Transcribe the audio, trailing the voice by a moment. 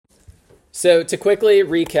So to quickly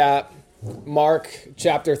recap, Mark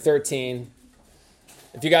chapter 13,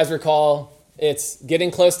 if you guys recall, it's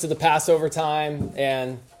getting close to the Passover time,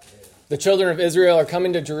 and the children of Israel are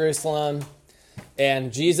coming to Jerusalem,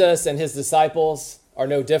 and Jesus and his disciples are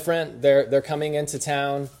no different. They're coming into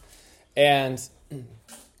town, and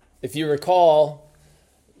if you recall,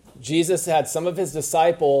 Jesus had some of his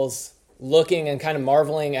disciples looking and kind of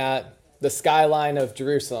marveling at the skyline of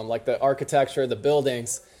Jerusalem, like the architecture, the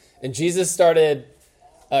buildings, and Jesus started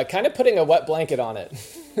kind of putting a wet blanket on it.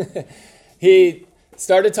 He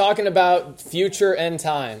started talking about future end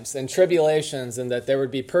times and tribulations, and that there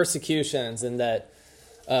would be persecutions, and that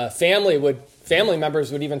family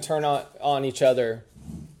members would even turn on each other.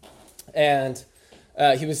 And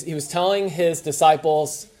he was telling his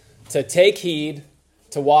disciples to take heed,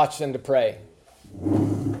 to watch, and to pray.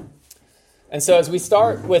 And so as we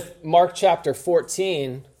start with Mark chapter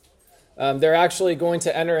 14, they're actually going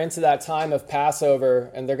to enter into that time of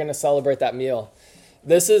Passover, and they're going to celebrate that meal.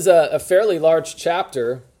 This is a fairly large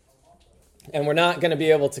chapter, and we're not going to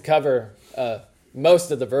be able to cover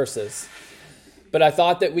most of the verses. But I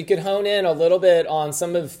thought that we could hone in a little bit on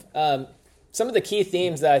some of the key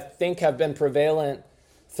themes that I think have been prevalent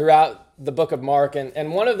throughout the book of Mark.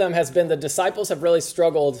 And one of them has been the disciples have really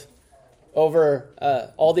struggled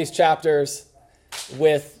over all these chapters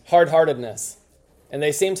with hard-heartedness. And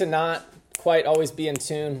they seem to not quite always be in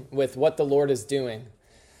tune with what the Lord is doing.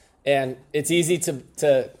 And it's easy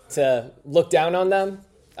to look down on them,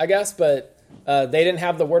 I guess, but they didn't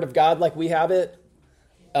have the Word of God like we have it.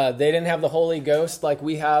 They didn't have the Holy Ghost like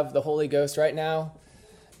we have the Holy Ghost right now.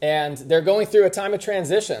 And they're going through a time of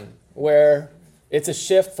transition where it's a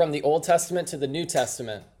shift from the Old Testament to the New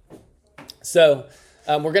Testament. So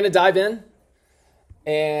we're going to dive in,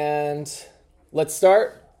 and let's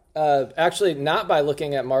start actually not by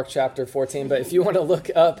looking at Mark chapter 14, but if you want to look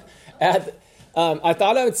up at, I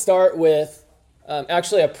thought I would start with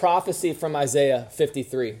actually a prophecy from Isaiah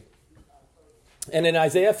 53. And in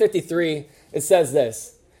Isaiah 53, it says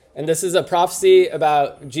this, and this is a prophecy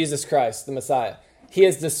about Jesus Christ, the Messiah. He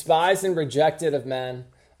is despised and rejected of men,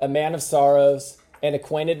 a man of sorrows and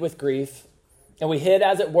acquainted with grief. And we hid,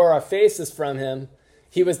 as it were, our faces from him.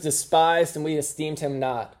 He was despised, and we esteemed him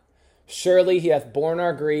not. Surely he hath borne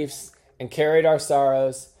our griefs and carried our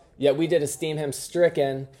sorrows, yet we did esteem him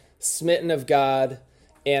stricken, smitten of God,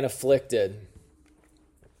 and afflicted.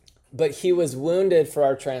 But he was wounded for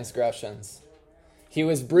our transgressions. He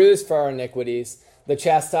was bruised for our iniquities. The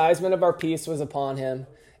chastisement of our peace was upon him,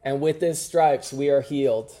 and with his stripes we are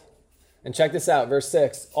healed. And check this out, verse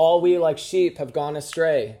 6. All we like sheep have gone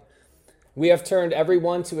astray. We have turned every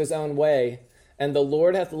one to his own way, and the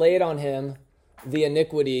Lord hath laid on him the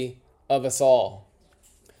iniquity of us all.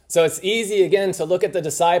 So it's easy, again, to look at the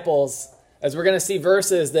disciples, as we're going to see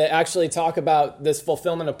verses that actually talk about this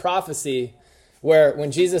fulfillment of prophecy, where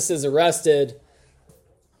when Jesus is arrested,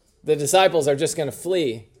 the disciples are just going to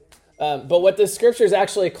flee. But what the scripture is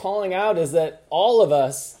actually calling out is that all of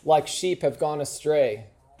us, like sheep, have gone astray.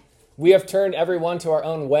 We have turned everyone to our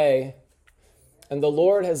own way, and the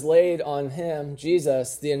Lord has laid on him,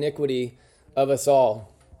 Jesus, the iniquity of us all.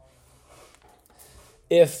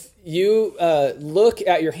 If you look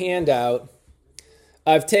at your handout,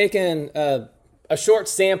 I've taken a short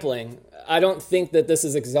sampling. I don't think that this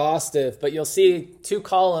is exhaustive, but you'll see 2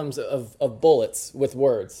 columns of bullets with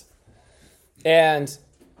words. And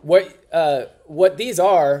what these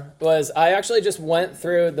are was I actually just went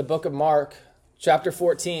through the book of Mark, chapter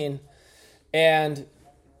 14, and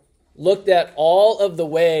looked at all of the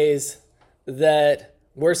ways that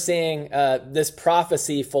we're seeing this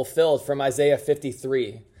prophecy fulfilled from Isaiah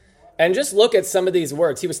 53. And just look at some of these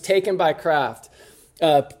words. He was taken by craft.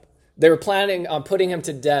 They were planning on putting him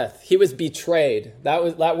to death. He was betrayed.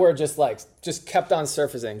 That word just kept on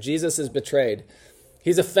surfacing. Jesus is betrayed.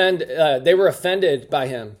 He's offended. They were offended by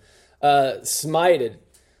him. Smited.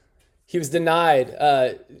 He was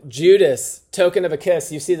denied. Judas, token of a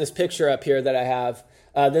kiss. You see this picture up here that I have.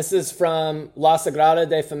 This is from La Sagrada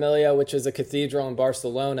de Familia, which is a cathedral in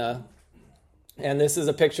Barcelona. And this is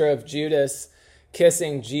a picture of Judas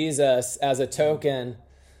kissing Jesus as a token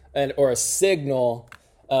or a signal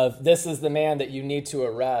of this is the man that you need to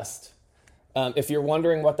arrest. If you're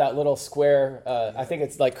wondering what that little square, I think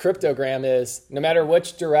it's like cryptogram is, no matter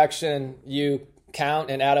which direction you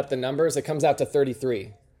count and add up the numbers, it comes out to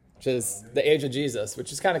 33, which is the age of Jesus,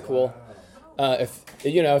 which is kind of cool.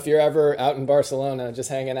 If you're ever out in Barcelona just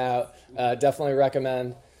hanging out, definitely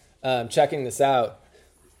recommend checking this out.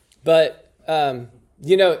 But,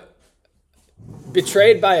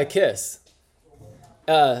 betrayed by a kiss,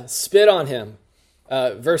 spit on him.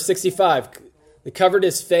 Verse 65, They covered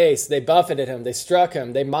his face. They buffeted him. They struck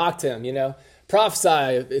him. They mocked him,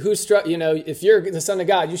 Prophesy. Who struck, if you're the Son of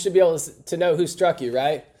God, you should be able to know who struck you,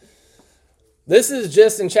 right? This is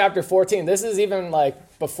just in chapter 14. This is even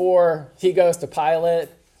like before he goes to Pilate,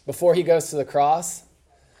 before he goes to the cross.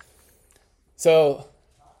 So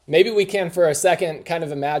maybe we can for a second kind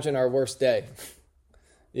of imagine our worst day,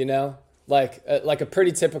 like a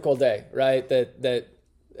pretty typical day, right? That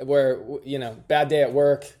where, bad day at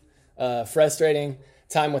work, frustrating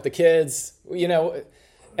time with the kids,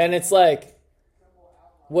 and it's like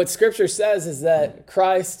what Scripture says is that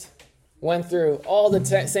Christ went through all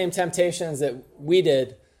the same temptations that we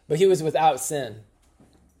did, but he was without sin.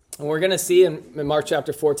 And we're going to see in Mark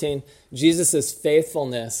chapter 14, Jesus'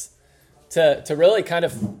 faithfulness to really kind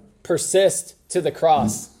of persist to the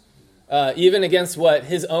cross, even against what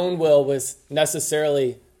his own will was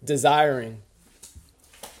necessarily desiring.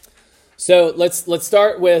 So let's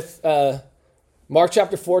start with Mark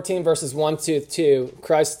chapter 14, verses 1 to 2,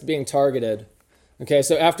 Christ being targeted. Okay,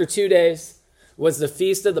 so after 2 days was the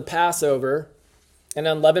feast of the Passover and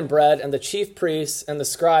unleavened bread, and the chief priests and the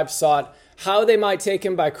scribes sought how they might take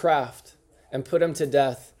him by craft and put him to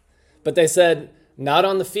death. But they said, not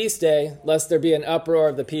on the feast day, lest there be an uproar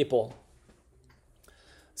of the people.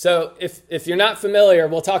 So if you're not familiar,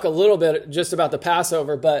 we'll talk a little bit just about the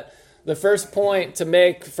Passover, but the first point to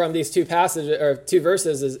make from these two passages or two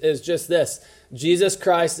verses is just this. Jesus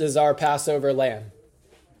Christ is our Passover lamb.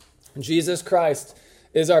 Jesus Christ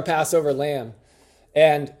is our Passover lamb.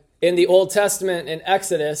 And in the Old Testament, in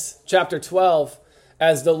Exodus chapter 12,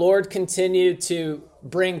 as the Lord continued to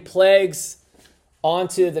bring plagues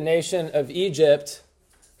onto the nation of Egypt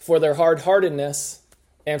for their hard-heartedness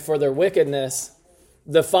and for their wickedness,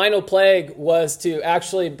 the final plague was to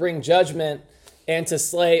actually bring judgment and to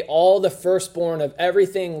slay all the firstborn of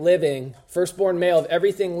everything living, firstborn male of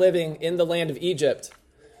everything living in the land of Egypt.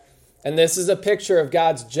 And this is a picture of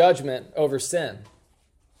God's judgment over sin.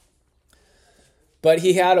 But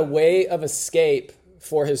he had a way of escape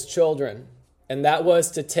for his children, and that was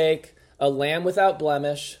to take a lamb without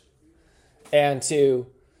blemish and to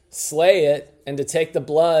slay it and to take the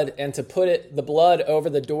blood and to put the blood over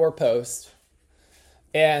the doorpost.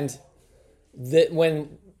 And that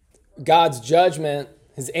when God's judgment,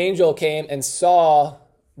 his angel came and saw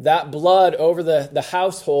that blood over the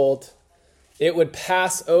household, it would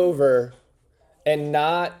pass over and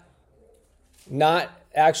not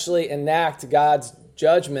actually enact God's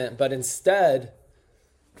judgment, but instead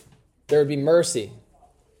there would be mercy.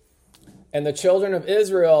 And the children of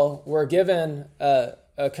Israel were given a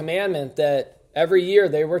commandment that every year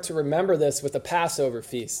they were to remember this with a Passover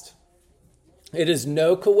feast. It is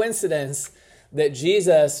no coincidence that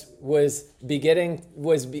Jesus was getting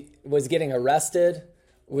arrested,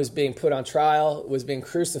 was being put on trial, was being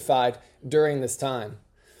crucified during this time.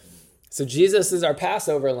 So Jesus is our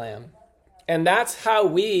Passover lamb. And that's how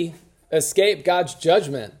we escape God's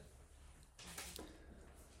judgment.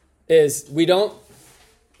 Is we don't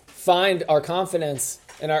find our confidence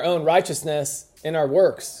in our own righteousness in our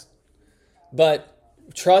works, but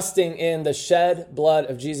trusting in the shed blood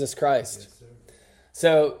of Jesus Christ. Yes,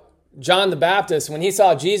 so John the Baptist, when he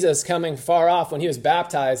saw Jesus coming far off, when he was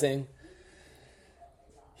baptizing,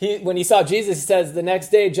 when he saw Jesus, he says, the next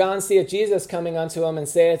day John seeth Jesus coming unto him and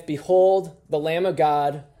saith, Behold, the Lamb of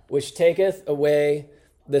God, which taketh away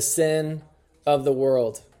the sin of the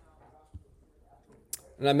world.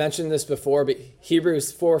 And I mentioned this before, but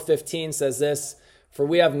Hebrews 4:15 says this, For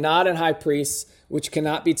we have not an high priest which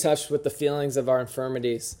cannot be touched with the feelings of our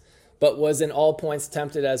infirmities, but was in all points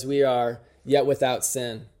tempted as we are, yet without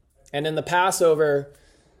sin. And in the Passover,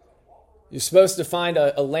 you're supposed to find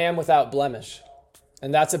a lamb without blemish.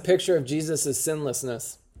 And that's a picture of Jesus'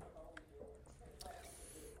 sinlessness.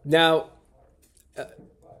 Now,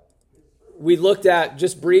 we looked at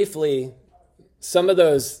just briefly some of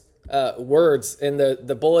those words in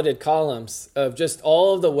the bulleted columns of just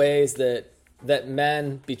all of the ways that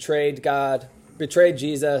men betrayed God, betrayed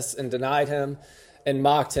Jesus and denied him and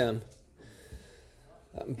mocked him.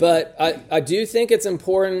 But I do think it's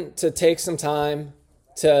important to take some time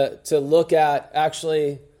to look at,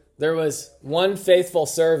 actually, there was one faithful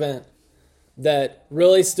servant that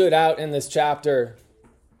really stood out in this chapter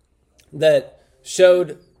that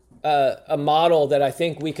showed a model that I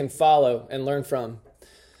think we can follow and learn from.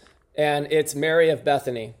 And it's Mary of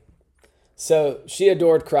Bethany. So she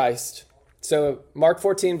adored Christ. So Mark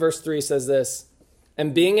 14 verse 3 says this,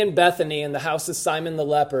 And being in Bethany in the house of Simon the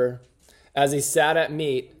leper, as he sat at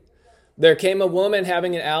meat, there came a woman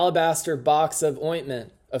having an alabaster box of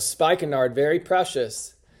ointment of spikenard, very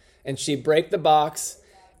precious. And she brake the box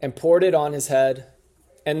and poured it on his head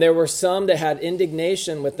And there were some that had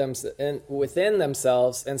indignation within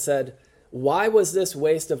themselves and said, why was this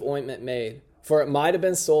waste of ointment made? For it might have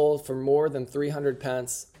been sold for more than 300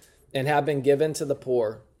 pence and have been given to the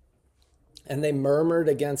poor. And they murmured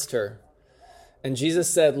against her. And Jesus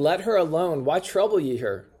said, let her alone. Why trouble ye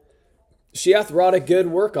her? She hath wrought a good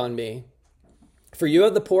work on me. For you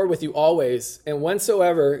have the poor with you always, and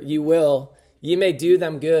whensoever ye will, ye may do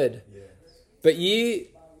them good. Yes.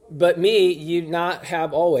 But me ye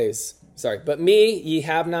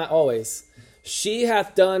have not always. She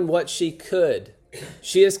hath done what she could.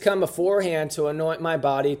 She is come beforehand to anoint my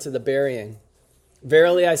body to the burying.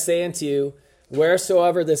 Verily I say unto you,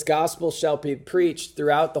 wheresoever this gospel shall be preached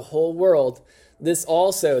throughout the whole world, this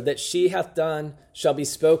also that she hath done shall be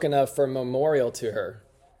spoken of for a memorial to her.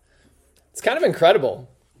 It's kind of incredible.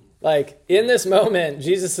 Like, in this moment,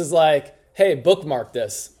 Jesus is like, hey, bookmark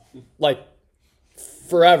this. Like,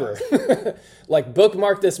 forever. Like,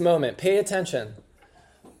 bookmark this moment. Pay attention.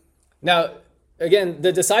 Now, again,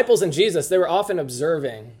 the disciples and Jesus, they were often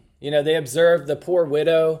observing. You know, they observed the poor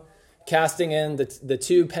widow casting in the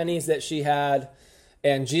 2 pennies that she had.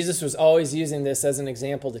 And Jesus was always using this as an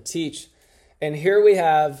example to teach. And here we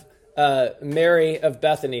have Mary of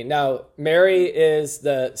Bethany. Now, Mary is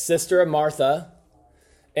the sister of Martha,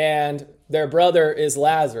 and their brother is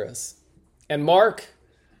Lazarus. And Mark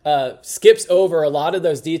skips over a lot of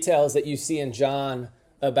those details that you see in John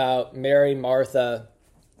about Mary, Martha,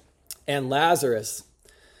 and Lazarus.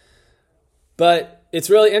 But it's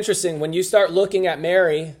really interesting when you start looking at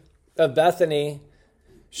Mary of Bethany.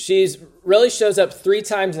 She's really shows up 3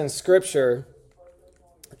 times in Scripture,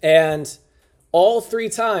 and all 3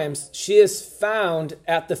 times she is found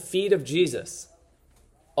at the feet of Jesus.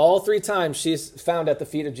 All 3 times she's found at the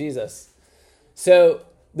feet of Jesus. So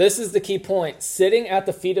this is the key point. Sitting at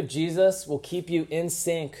the feet of Jesus will keep you in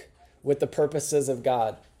sync with the purposes of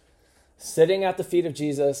God. Sitting at the feet of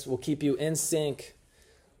Jesus will keep you in sync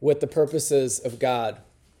with the purposes of God.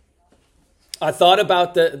 I thought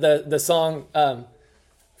about the song,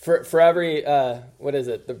 for every, what is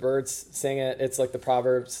it? The birds sing it. It's like the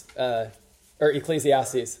Proverbs, or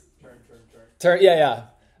Ecclesiastes. Turn. Yeah.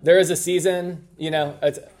 There is a season, you know,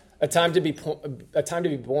 a time to be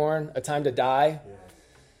born, a time to die.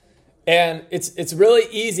 And it's really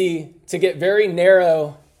easy to get very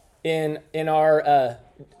narrow in our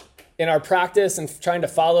practice and trying to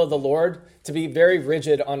follow the Lord, to be very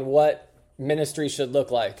rigid on what ministry should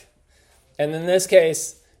look like. And in this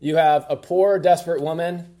case, you have a poor, desperate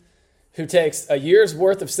woman who takes a year's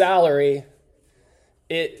worth of salary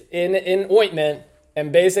in ointment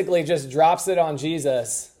and basically just drops it on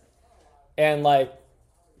Jesus. And like,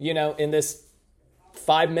 you know, in this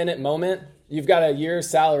 5-minute moment, you've got a year's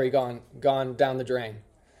salary gone down the drain.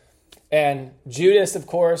 And Judas, of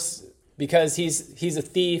course, because he's a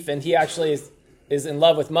thief and he actually is in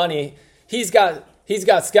love with money, he's got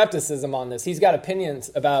skepticism on this. He's got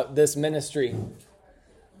opinions about this ministry.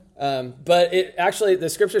 But it actually, the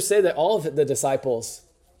scriptures say that all of the disciples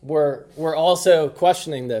were also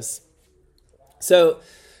questioning this. So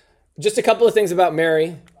just a couple of things about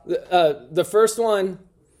Mary. The first one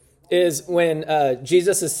is when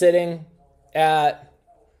Jesus is sitting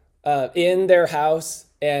in their house,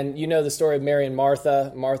 and you know the story of Mary and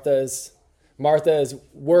Martha. Martha is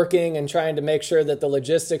working and trying to make sure that the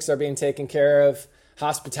logistics are being taken care of,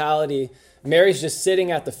 hospitality. Mary's just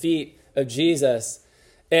sitting at the feet of Jesus.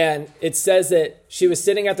 And it says that she was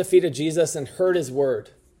sitting at the feet of Jesus and heard his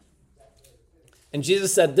word. And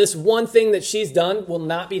Jesus said, this one thing that she's done will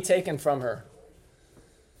not be taken from her.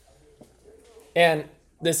 And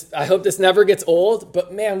I hope this never gets old,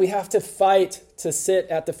 but man, we have to fight to sit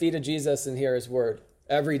at the feet of Jesus and hear his word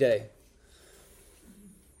every day.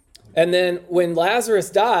 And then when Lazarus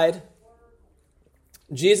died,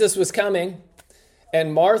 Jesus was coming,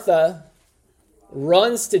 and Martha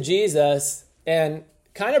runs to Jesus and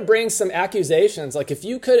kind of brings some accusations. Like, if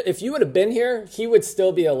you would have been here, he would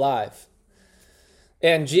still be alive.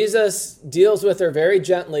 And Jesus deals with her very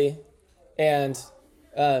gently and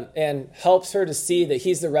helps her to see that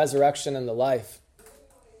he's the resurrection and the life.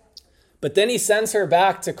 But then he sends her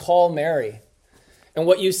back to call Mary. And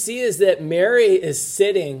what you see is that Mary is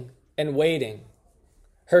sitting and waiting.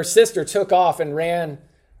 Her sister took off and ran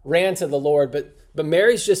to the Lord, but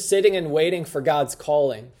Mary's just sitting and waiting for God's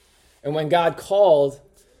calling. And when God called,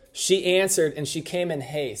 she answered and she came in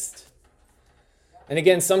haste. And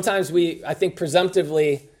again, sometimes we, I think,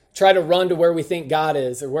 presumptively try to run to where we think God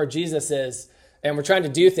is or where Jesus is, and we're trying to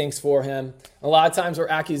do things for him. A lot of times we're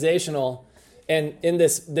accusational. And in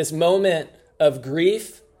this moment of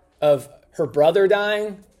grief, of her brother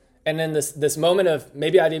dying, and then this moment of,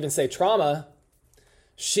 maybe I'd even say trauma,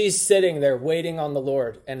 she's sitting there waiting on the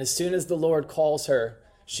Lord. And as soon as the Lord calls her,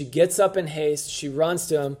 she gets up in haste, she runs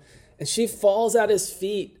to him, and she falls at his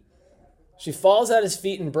feet. She falls at his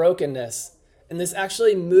feet in brokenness. And this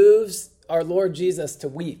actually moves our Lord Jesus to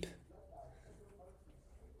weep.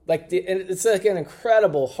 It's like an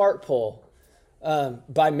incredible heart pull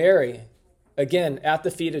by Mary, again, at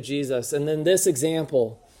the feet of Jesus. And then this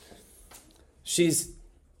example, she's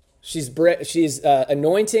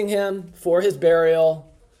anointing him for his burial.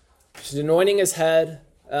 She's anointing his head.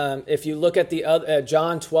 If you look at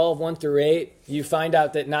John 12, 1 through 8, you find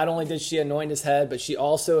out that not only did she anoint his head, but she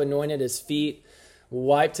also anointed his feet,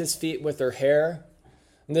 wiped his feet with her hair.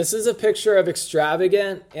 And this is a picture of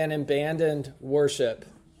extravagant and abandoned worship.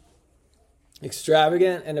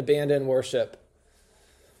 Extravagant and abandoned worship.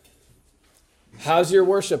 How's your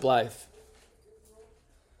worship life?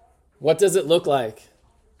 What does it look like?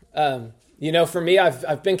 For me,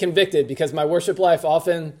 I've been convicted because my worship life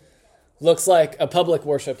often looks like a public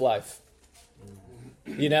worship life.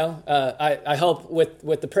 I help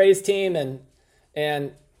with the praise team,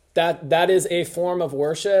 and that is a form of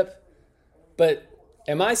worship. But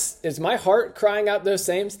is my heart crying out those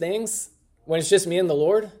same things when it's just me and the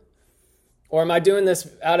Lord? Or am I doing this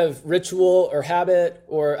out of ritual or habit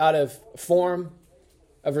or out of form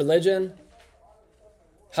of religion?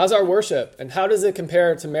 How's our worship, and how does it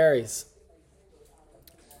compare to Mary's?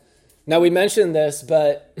 Now, we mentioned this,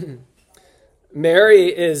 but Mary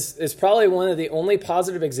is probably one of the only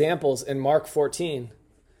positive examples in Mark 14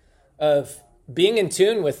 of being in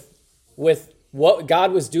tune with what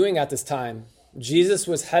God was doing at this time. Jesus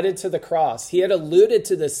was headed to the cross. He had alluded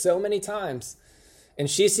to this so many times, and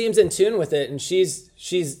she seems in tune with it, and she's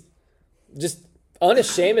just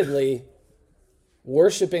unashamedly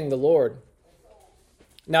worshiping the Lord.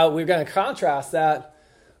 Now, we're going to contrast that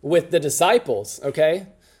with the disciples, okay?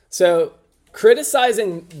 So,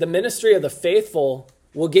 criticizing the ministry of the faithful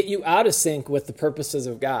will get you out of sync with the purposes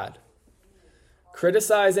of God.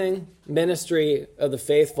 Criticizing ministry of the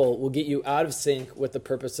faithful will get you out of sync with the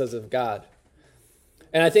purposes of God.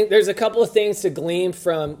 And I think there's a couple of things to glean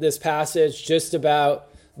from this passage just about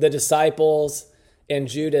the disciples and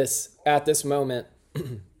Judas at this moment.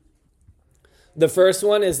 The first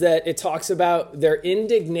one is that it talks about their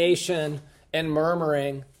indignation and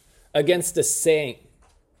murmuring against a saint.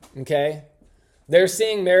 Okay? They're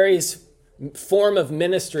seeing Mary's form of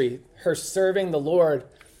ministry, her serving the Lord,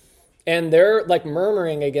 and they're like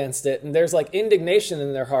murmuring against it, and there's like indignation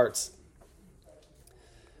in their hearts.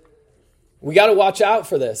 We got to watch out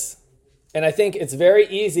for this. And I think it's very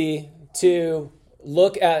easy to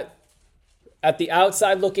look at the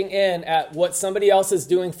outside looking in at what somebody else is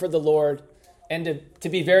doing for the Lord, and to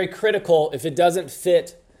be very critical if it doesn't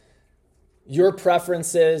fit your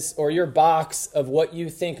preferences or your box of what you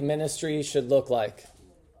think ministry should look like.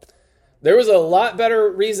 There was a lot better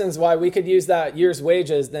reasons why we could use that year's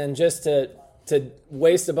wages than just to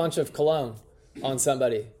waste a bunch of cologne on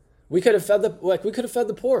somebody. We could have fed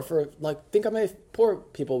the poor for think how many poor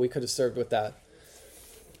people we could have served with that.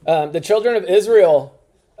 The children of Israel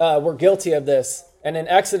were guilty of this, and in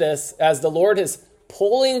Exodus, as the Lord is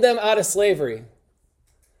pulling them out of slavery,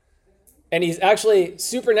 and he's actually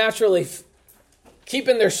supernaturally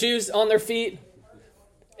keeping their shoes on their feet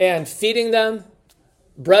and feeding them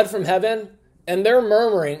bread from heaven, and they're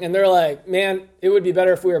murmuring, and they're like, man, it would be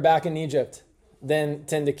better if we were back in Egypt than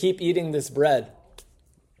to keep eating this bread.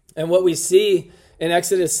 And what we see in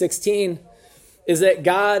Exodus 16 is that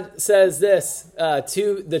God says this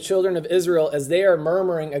to the children of Israel as they are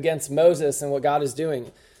murmuring against Moses and what God is doing.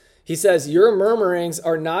 He says, your murmurings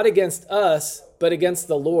are not against us, but against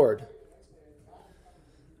the Lord.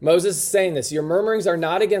 Moses is saying this. Your murmurings are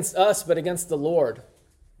not against us, but against the Lord.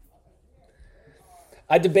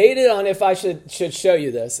 I debated on if I should show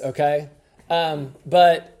you this, okay?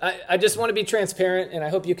 But I just want to be transparent, and I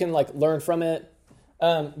hope you can learn from it.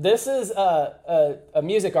 This is a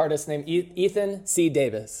music artist named Ethan C.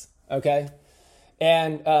 Davis, okay?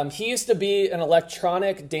 And he used to be an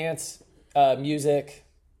electronic dance music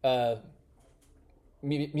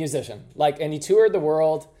musician. And he toured the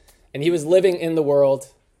world, and he was living in the world.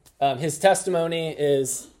 His testimony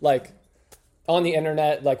is on the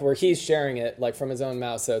internet, where he's sharing it from his own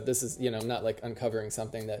mouth. So this is, not uncovering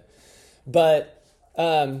something that, but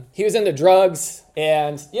he was into drugs,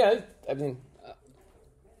 and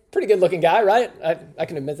pretty good looking guy, right? I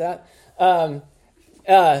can admit that. I'm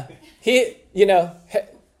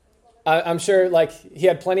sure he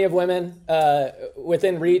had plenty of women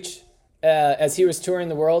within reach as he was touring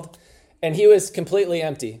the world, and he was completely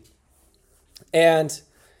empty. And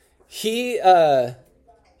he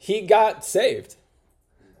got saved.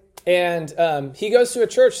 And he goes to a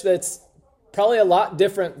church that's probably a lot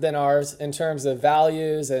different than ours in terms of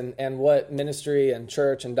values and what ministry and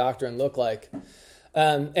church and doctrine look like.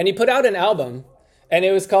 And he put out an album, and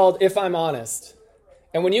it was called If I'm Honest.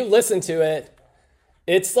 And when you listen to it,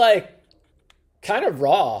 it's like kind of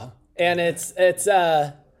raw, and it's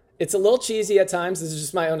a little cheesy at times. This is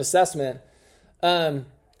just my own assessment.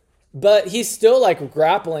 But he's still like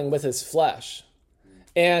grappling with his flesh.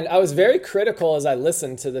 And I was very critical as I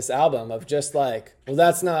listened to this album of just like, well,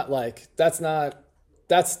 that's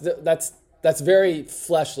very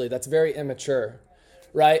fleshly. That's very immature,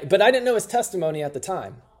 right? But I didn't know his testimony at the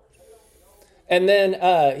time. And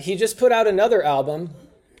then he just put out another album,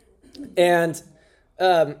 and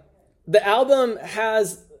the album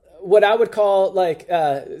has what I would call like,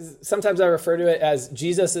 sometimes I refer to it as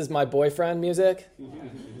Jesus is my boyfriend music,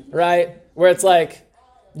 right? Where it's like,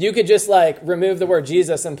 you could just like remove the word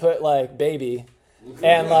Jesus and put like baby,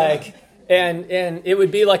 and like, and it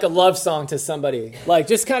would be like a love song to somebody, like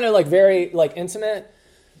just kind of like very like intimate.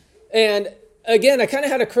 And again, I kind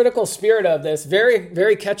of had a critical spirit of this, very,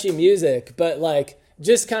 very catchy music, but like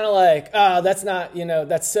just kind of like, that's not,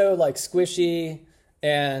 that's so like squishy.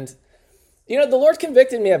 And, the Lord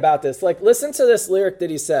convicted me about this. Like, listen to this lyric that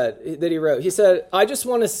he wrote. He said, I just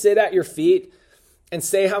want to sit at your feet and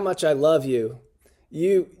say how much I love you.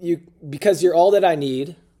 You, because you're all that I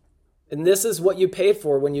need. And this is what you paid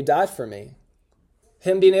for when you died for me.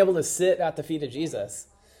 Him being able to sit at the feet of Jesus.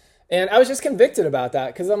 And I was just convicted about that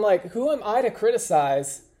because I'm like, who am I to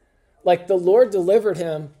criticize? Like, the Lord delivered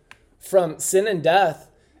him from sin and death,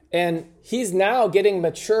 and he's now getting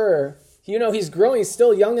mature. He's growing. He's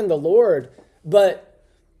still young in the Lord. But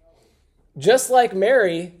just like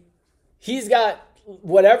Mary, he's got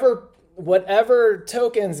whatever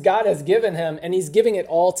tokens God has given him, and he's giving it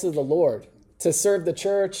all to the Lord to serve the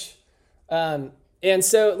church. And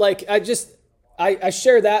so, like, I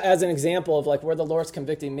share that as an example of like where the Lord's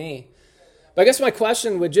convicting me. But I guess my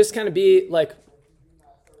question would just kind of be like,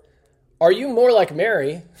 are you more like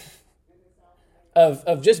Mary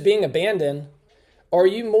of just being abandoned? Or are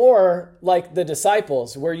you more like the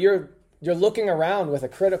disciples where you're looking around with a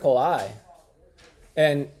critical eye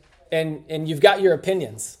and you've got your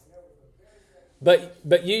opinions, but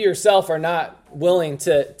you yourself are not willing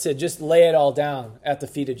to just lay it all down at the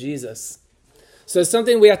feet of Jesus? So it's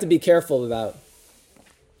something we have to be careful about.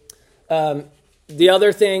 The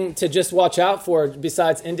other thing to just watch out for,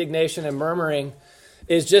 besides indignation and murmuring,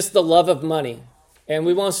 is just the love of money. And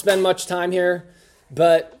we won't spend much time here,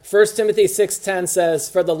 but 1 Timothy 6:10 says,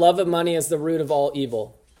 for the love of money is the root of all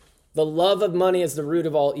evil. The love of money is the root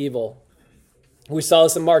of all evil. We saw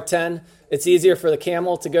this in Mark 10. It's easier for the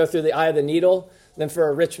camel to go through the eye of the needle than for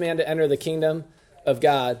a rich man to enter the kingdom of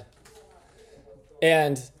God.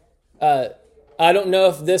 And I don't know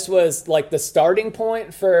if this was like the starting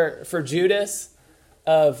point for Judas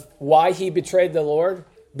of why he betrayed the Lord,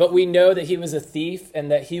 but we know that he was a thief and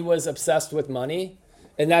that he was obsessed with money.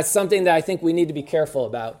 And that's something that I think we need to be careful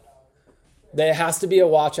about. That it has to be a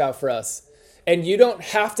watch out for us. And you don't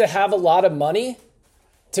have to have a lot of money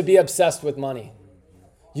to be obsessed with money.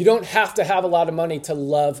 You don't have to have a lot of money to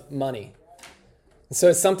love money. And so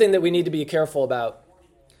it's something that we need to be careful about.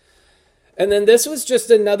 And then this was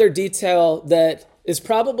just another detail that is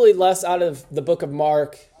probably less out of the book of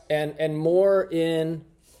Mark and more in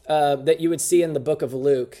that you would see in the book of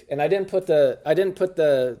Luke. And I didn't put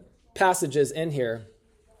the passages in here.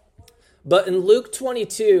 But in Luke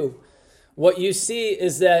 22, what you see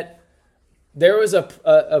is that there was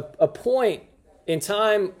a point in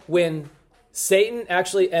time when Satan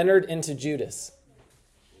actually entered into Judas.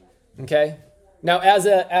 Okay? Now, as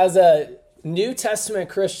a New Testament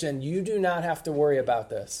Christian, you do not have to worry about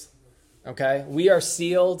this. Okay? We are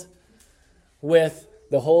sealed with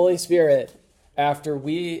the Holy Spirit after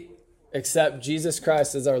we accept Jesus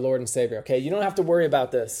Christ as our Lord and Savior. Okay? You don't have to worry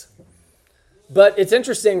about this. But it's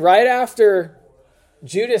interesting, right after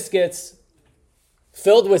Judas gets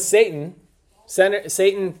filled with Satan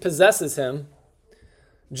possesses him,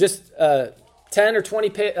 just 10 or 20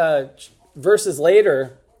 verses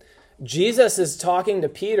later, Jesus is talking to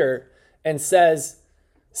Peter and says,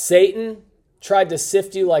 Satan tried to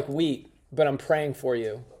sift you like wheat, but I'm praying for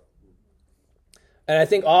you. And I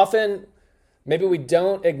think often maybe we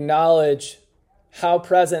don't acknowledge how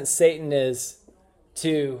present Satan is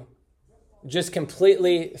to just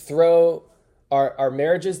completely throw our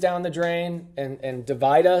marriages down the drain and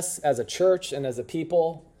divide us as a church and as a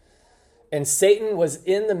people. And Satan was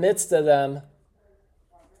in the midst of them,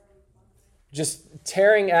 just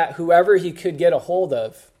tearing at whoever he could get a hold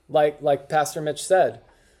of. Like Pastor Mitch said,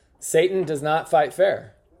 Satan does not fight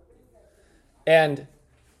fair. And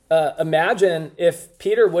imagine if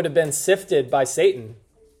Peter would have been sifted by Satan.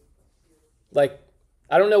 Like,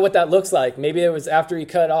 I don't know what that looks like. Maybe it was after he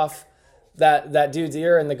cut off that dude's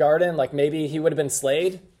ear in the garden. Like, maybe he would have been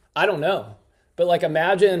slayed. I don't know. But like,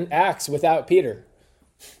 imagine Acts without Peter.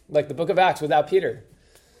 Like the book of Acts without Peter.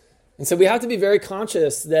 And so we have to be very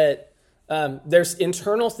conscious that there's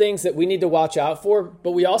internal things that we need to watch out for,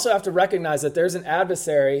 but we also have to recognize that there's an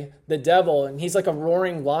adversary, the devil, and he's like a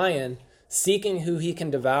roaring lion seeking who he can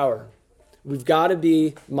devour. We've got to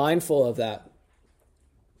be mindful of that.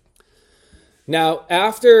 Now,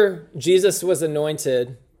 after Jesus was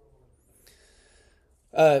anointed,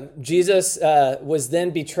 Jesus was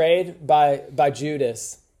then betrayed by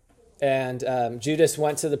Judas. And Judas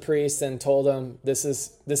went to the priest and told him, this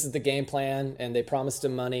is the game plan, and they promised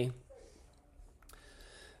him money.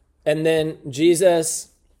 And then Jesus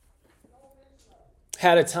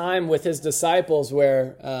had a time with his disciples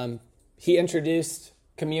where he introduced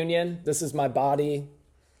communion. This is my body.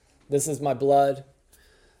 This is my blood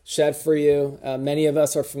shed for you. Many of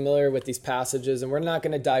us are familiar with these passages, and we're not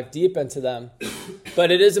going to dive deep into them.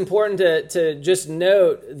 But it is important to just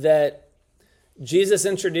note that Jesus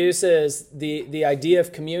introduces the idea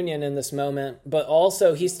of communion in this moment, but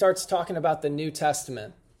also he starts talking about the New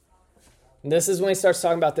Testament. And this is when he starts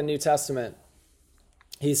talking about the New Testament.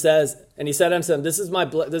 He says, and he said unto them, this is my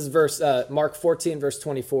blood. This is verse Mark 14, verse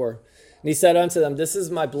 24. And he said unto them, this is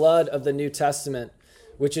my blood of the New Testament,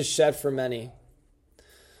 which is shed for many.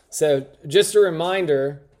 So just a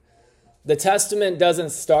reminder, the testament doesn't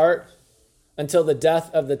start until the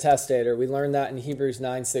death of the testator. We learned that in Hebrews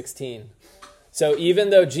 9:16. So even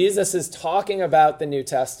though Jesus is talking about the New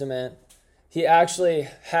Testament, he actually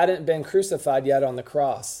hadn't been crucified yet on the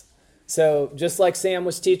cross. So just like Sam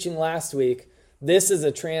was teaching last week, this is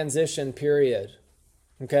a transition period.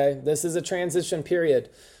 Okay? This is a transition period.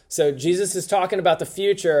 So Jesus is talking about the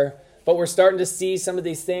future, but we're starting to see some of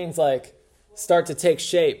these things like start to take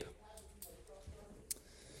shape.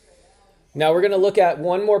 Now we're going to look at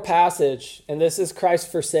one more passage, and this is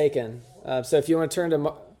Christ forsaken. So if you want to turn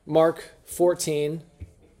to Mark 14,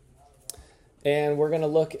 and we're going to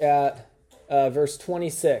look at verse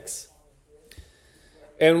 26.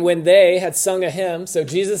 And when they had sung a hymn, so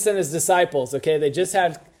Jesus and his disciples, okay, they just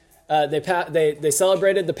had, they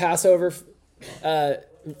celebrated the Passover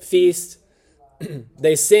feast.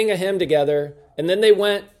 They sing a hymn together, and then they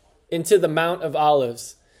went into the Mount of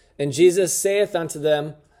Olives. And Jesus saith unto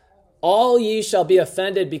them, all ye shall be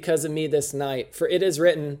offended because of me this night, for it is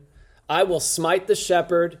written, I will smite the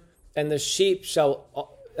shepherd, and the sheep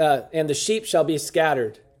shall be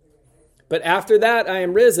scattered. But after that I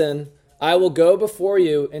am risen, I will go before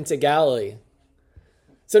you into Galilee.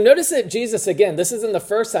 So notice that Jesus, again, this isn't the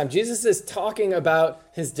first time. Jesus is talking about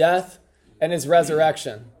his death and his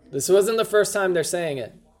resurrection. This wasn't the first time they're saying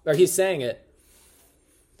it, or he's saying it.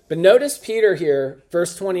 But notice Peter here,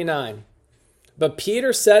 verse 29. But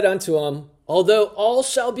Peter said unto him, although all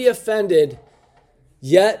shall be offended,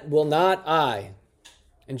 yet will not I.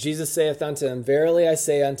 And Jesus saith unto him, verily I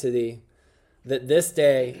say unto thee, that this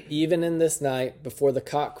day, even in this night, before the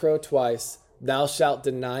cock crow twice, thou shalt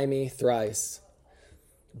deny me thrice.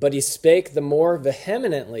 But he spake the more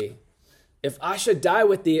vehemently, if I should die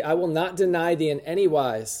with thee, I will not deny thee in any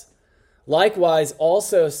wise. Likewise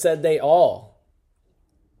also said they all.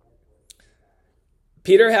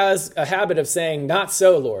 Peter has a habit of saying, not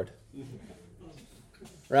so, Lord.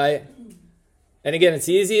 Right? And again, it's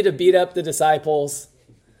easy to beat up the disciples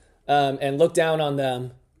and look down on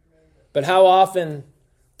them. But how often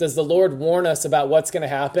does the Lord warn us about what's going to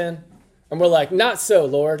happen? And we're like, not so,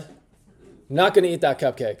 Lord. I'm not going to eat that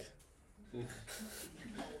cupcake.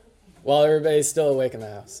 While everybody's still awake in the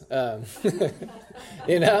house.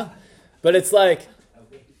 You know? But it's like,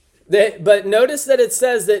 but notice that it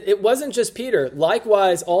says that it wasn't just Peter.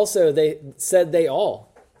 Likewise also they said they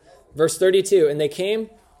all. Verse 32, and they came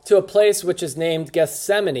to a place which is named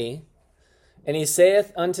Gethsemane, and he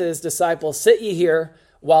saith unto his disciples, sit ye here,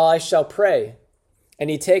 while I shall pray. And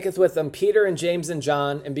he taketh with them Peter and James and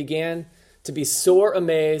John, and began to be sore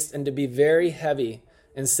amazed and to be very heavy,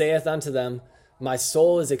 and saith unto them, my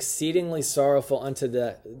soul is exceedingly sorrowful unto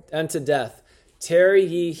death. Tarry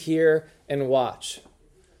ye here and watch.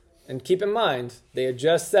 And keep in mind, they had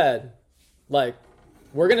just said, like,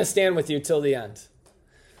 we're going to stand with you till the end.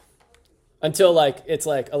 Until it's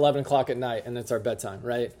 11 o'clock at night and it's our bedtime,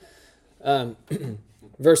 right?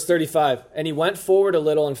 Verse 35, and he went forward a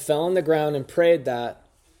little and fell on the ground and prayed that,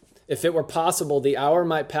 if it were possible, the hour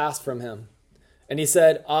might pass from him. And he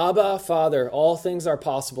said, Abba, Father, all things are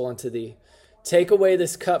possible unto thee. Take away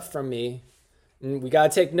this cup from me. And we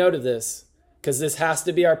got to take note of this, because this has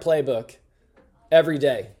to be our playbook every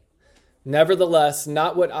day. Nevertheless,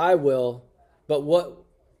 not what I will, but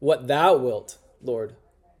what thou wilt, Lord.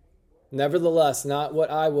 Nevertheless, not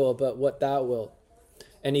what I will, but what thou wilt.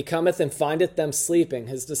 And he cometh and findeth them sleeping,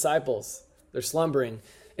 his disciples. They're slumbering.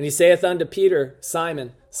 And he saith unto Peter,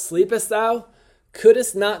 Simon, sleepest thou?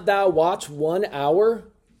 Couldest not thou watch 1 hour?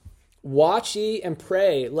 Watch ye and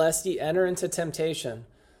pray, lest ye enter into temptation.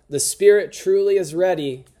 The spirit truly is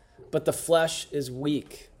ready, but the flesh is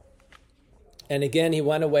weak. And again he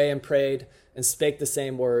went away and prayed and spake the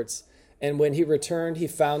same words. And when he returned, he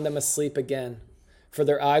found them asleep again, for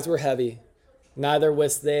their eyes were heavy, neither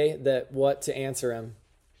wist they that what to answer him.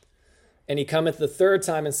 And he cometh the third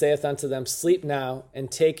time and saith unto them, Sleep now, and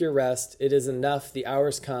take your rest. It is enough, the hour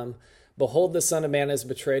is come. Behold, the Son of Man is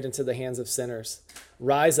betrayed into the hands of sinners.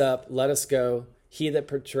 Rise up, let us go. He that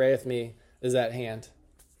betrayeth me is at hand.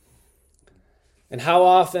 And how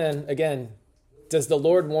often, again, does the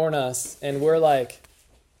Lord warn us, and we're like,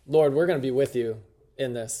 Lord, we're going to be with you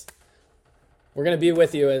in this. We're going to be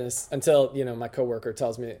with you in this until, my coworker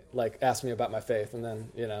tells me, asks me about my faith, and then,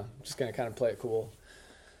 I'm just going to kind of play it cool.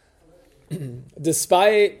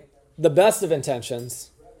 Despite the best of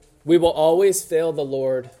intentions, we will always fail the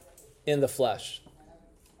Lord in the flesh.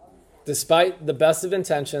 Despite the best of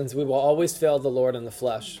intentions, we will always fail the Lord in the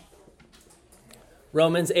flesh.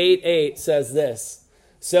 Romans 8:8 says this,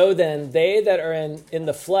 So then they that are in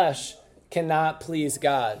the flesh cannot please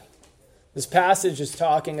God. This passage is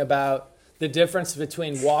talking about the difference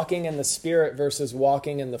between walking in the Spirit versus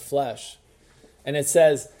walking in the flesh. And it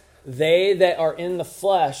says, they that are in the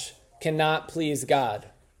flesh cannot please God.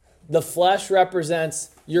 The flesh represents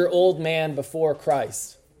your old man before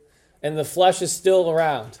Christ. And the flesh is still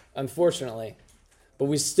around, unfortunately. But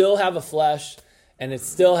we still have a flesh, and it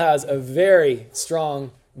still has a very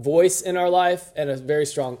strong voice in our life and a very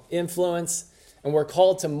strong influence. And we're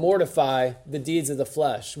called to mortify the deeds of the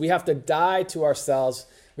flesh. We have to die to ourselves.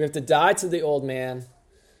 We have to die to the old man.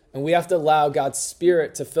 And we have to allow God's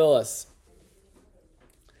Spirit to fill us.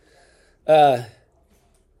 I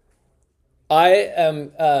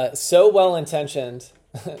am so well-intentioned,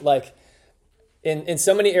 in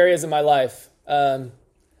so many areas of my life. I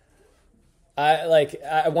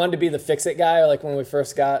wanted to be the fix-it guy, when we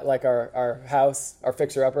first got our house, our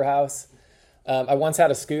fixer-upper house. I once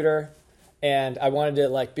had a scooter, and I wanted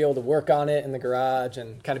to be able to work on it in the garage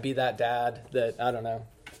and kind of be that dad that,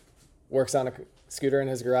 works on a scooter in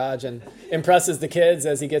his garage and impresses the kids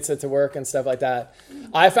as he gets it to work and stuff like that.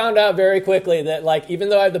 I found out very quickly that even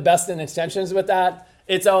though I have the best intentions with that,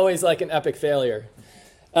 it's always an epic failure.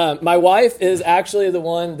 My wife is actually the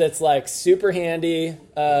one that's super handy.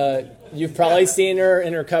 You've probably seen her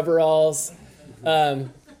in her coveralls.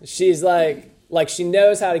 She's she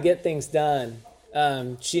knows how to get things done.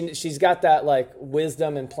 She's got that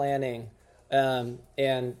wisdom and planning,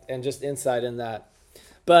 and just insight in that.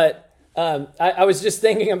 But I was just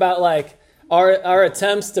thinking about our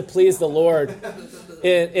attempts to please the Lord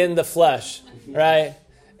in the flesh, right?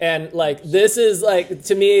 And this is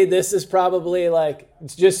to me, this is probably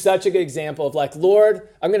just such a good example of Lord,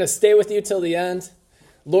 I'm going to stay with you till the end.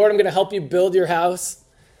 Lord, I'm going to help you build your house.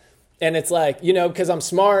 And it's because I'm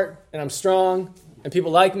smart and I'm strong and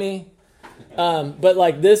people like me.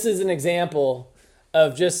 But this is an example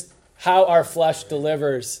of just how our flesh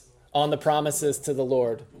delivers on the promises to the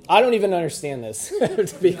Lord. I don't even understand this,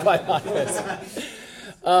 to be quite honest.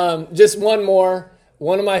 Just one more.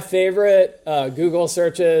 One of my favorite Google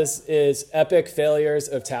searches is epic failures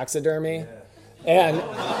of taxidermy. And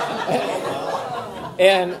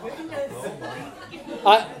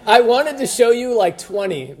I wanted to show you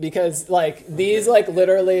 20 because these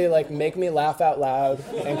literally make me laugh out loud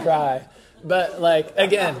and cry. But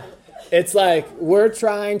again, it's we're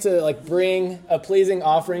trying to bring a pleasing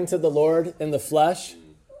offering to the Lord in the flesh,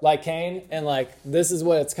 like Cain, and this is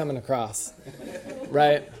what it's coming across,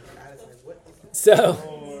 right?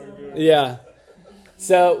 So, yeah.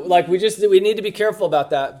 So we need to be careful about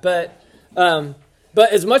that. But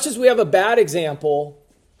as much as we have a bad example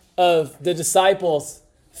of the disciples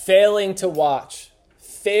failing to watch,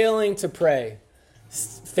 failing to pray,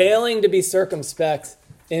 failing to be circumspect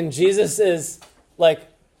in Jesus's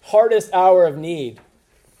hardest hour of need,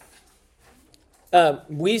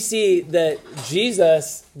 we see that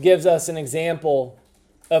Jesus gives us an example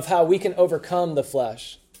of how we can overcome the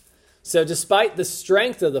flesh. So despite the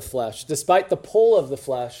strength of the flesh, despite the pull of the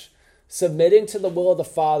flesh, submitting to the will of the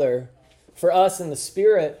Father for us in the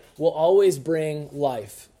Spirit will always bring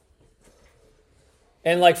life.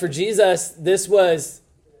 And for Jesus, this was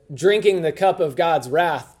drinking the cup of God's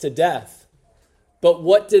wrath to death. But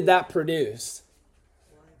what did that produce?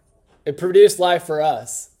 It produced life for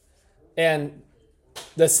us. And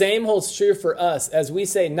The same holds true for us as we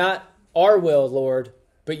say, not our will, Lord,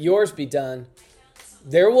 but yours be done.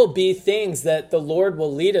 There will be things that the Lord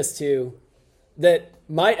will lead us to that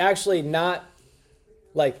might actually not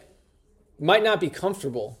be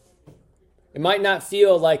comfortable. It might not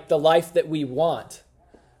feel like the life that we want.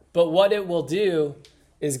 But what it will do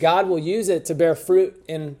is God will use it to bear fruit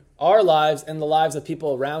in our lives and the lives of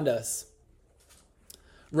people around us.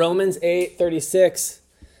 Romans 8:36.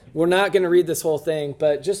 We're not going to read this whole thing,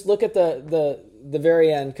 but just look at the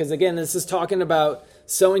very end, because again, this is talking about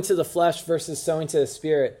sowing to the flesh versus sowing to the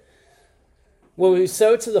spirit. When we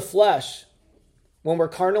sow to the flesh, when we're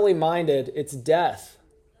carnally minded, it's death.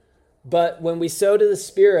 But when we sow to the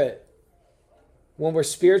spirit, when we're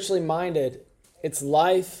spiritually minded, it's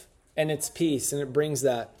life and it's peace, and it brings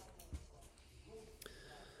that.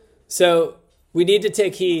 So we need to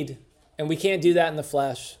take heed, and we can't do that in the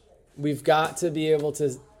flesh. We've got to be able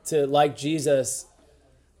to like Jesus,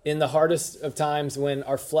 in the hardest of times when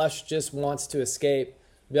our flesh just wants to escape,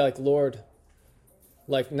 be like, Lord,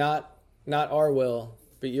 like not our will,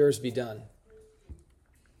 but yours be done.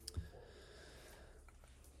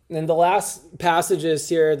 And the last passages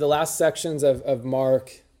here, the last sections of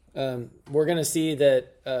Mark, we're going to see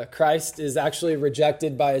that Christ is actually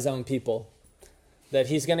rejected by his own people, that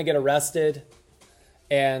he's going to get arrested,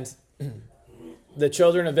 and the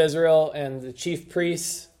children of Israel and the chief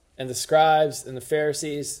priests and the scribes and the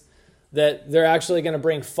Pharisees, that they're actually going to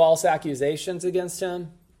bring false accusations against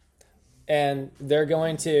him, and they're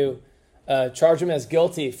going to charge him as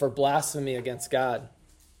guilty for blasphemy against God.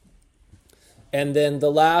 And then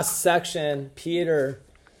the last section, Peter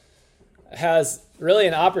has really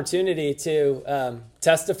an opportunity to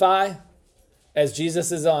testify as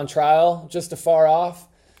Jesus is on trial just afar off,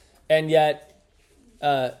 and yet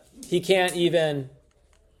he can't even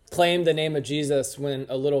claim the name of Jesus when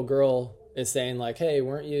a little girl is saying like, "Hey,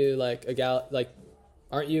 weren't you like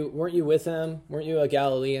weren't you with him? Weren't you a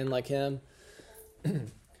Galilean like him?"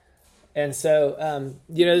 And so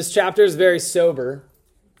this chapter is very sober,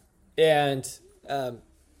 and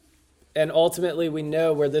ultimately we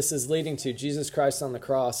know where this is leading to: Jesus Christ on the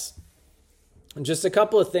cross. And just a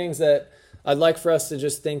couple of things that I'd like for us to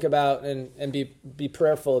just think about and be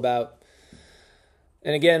prayerful about.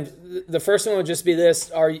 And again, the first one would just be this: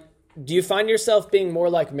 do you find yourself being more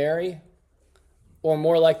like Mary or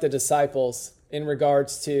more like the disciples in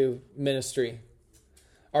regards to ministry?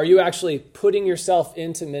 Are you actually putting yourself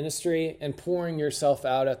into ministry and pouring yourself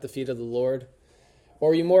out at the feet of the Lord?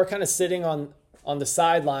 Or are you more kind of sitting on the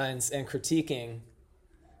sidelines and critiquing,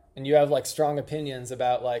 and you have like strong opinions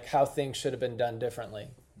about like how things should have been done differently?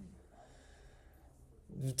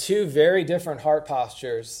 Two very different heart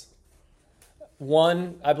postures.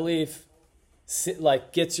 One, I believe,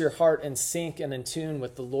 like gets your heart in sync and in tune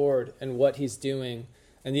with the Lord and what he's doing.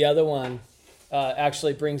 And the other one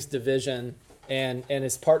actually brings division and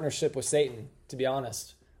his partnership with Satan, to be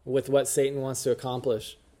honest, with what Satan wants to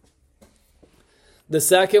accomplish. The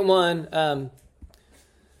second one,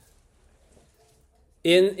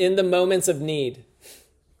 in the moments of need,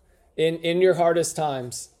 in your hardest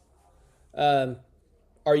times,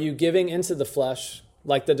 are you giving into the flesh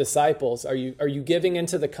like the disciples? Are you giving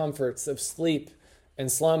into the comforts of sleep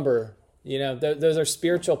and slumber? Those are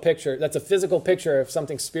spiritual picture. That's a physical picture of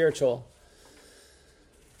something spiritual.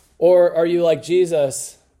 Or are you like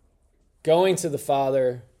Jesus, going to the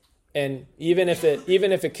Father, and even if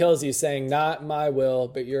it kills you, saying, "Not my will,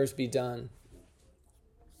 but yours be done"?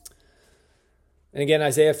 And again,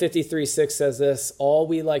 Isaiah 53:6 says this: "All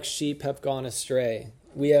we like sheep have gone astray.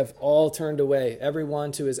 We have all turned away, every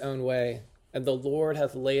one to his own way. And the Lord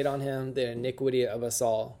hath laid on him the iniquity of us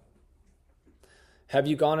all." Have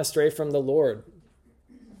you gone astray from the Lord?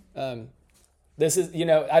 This is,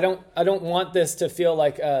 I don't want this to feel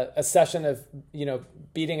like a session of,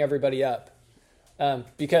 beating everybody up.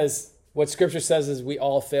 Because what Scripture says is we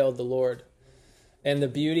all failed the Lord. And the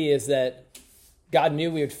beauty is that God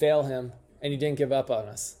knew we would fail him, and he didn't give up on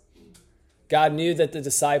us. God knew that the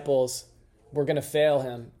disciples were going to fail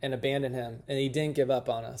him and abandon him, and he didn't give up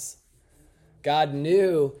on us. God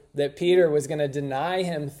knew that Peter was going to deny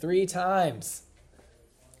him 3 times,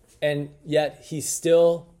 and yet he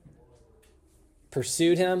still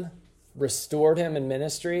pursued him, restored him in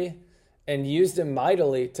ministry, and used him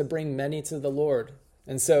mightily to bring many to the Lord.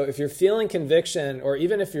 And so if you're feeling conviction, or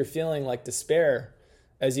even if you're feeling like despair,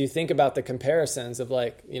 as you think about the comparisons of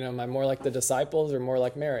like, am I more like the disciples or more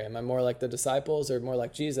like Mary? Am I more like the disciples or more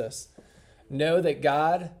like Jesus? Know that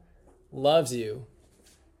God loves you.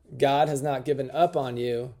 God has not given up on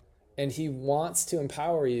you, and he wants to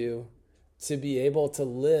empower you to be able to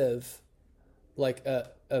live like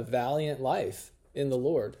a valiant life in the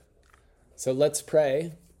Lord. So let's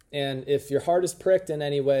pray. And if your heart is pricked in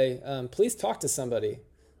any way, please talk to somebody.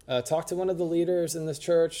 Talk to one of the leaders in this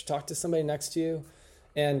church. Talk to somebody next to you.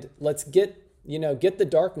 And let's get the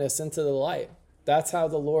darkness into the light. That's how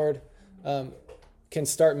the Lord can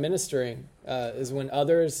start ministering, is when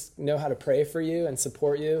others know how to pray for you and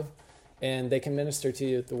support you, and they can minister to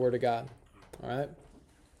you with the Word of God. All right?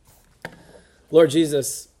 Lord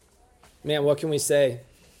Jesus, man, what can we say?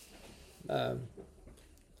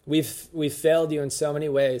 We've failed you in so many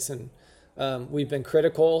ways, and we've been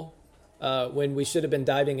critical when we should have been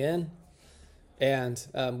diving in, and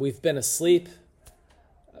we've been asleep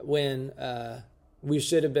when we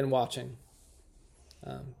should have been watching.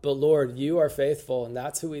 But Lord, you are faithful, and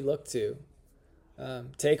that's who we look to.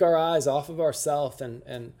 Take our eyes off of ourselves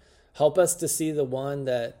and help us to see the one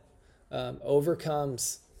that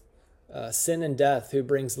overcomes sin and death, who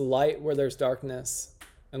brings light where there's darkness.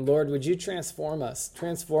 And Lord, would you transform us?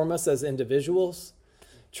 Transform us as individuals.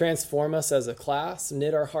 Transform us as a class.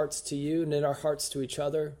 Knit our hearts to you. Knit our hearts to each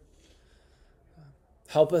other.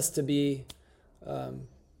 Help us to be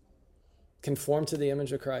conformed to the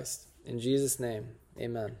image of Christ. In Jesus' name,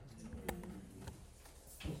 amen.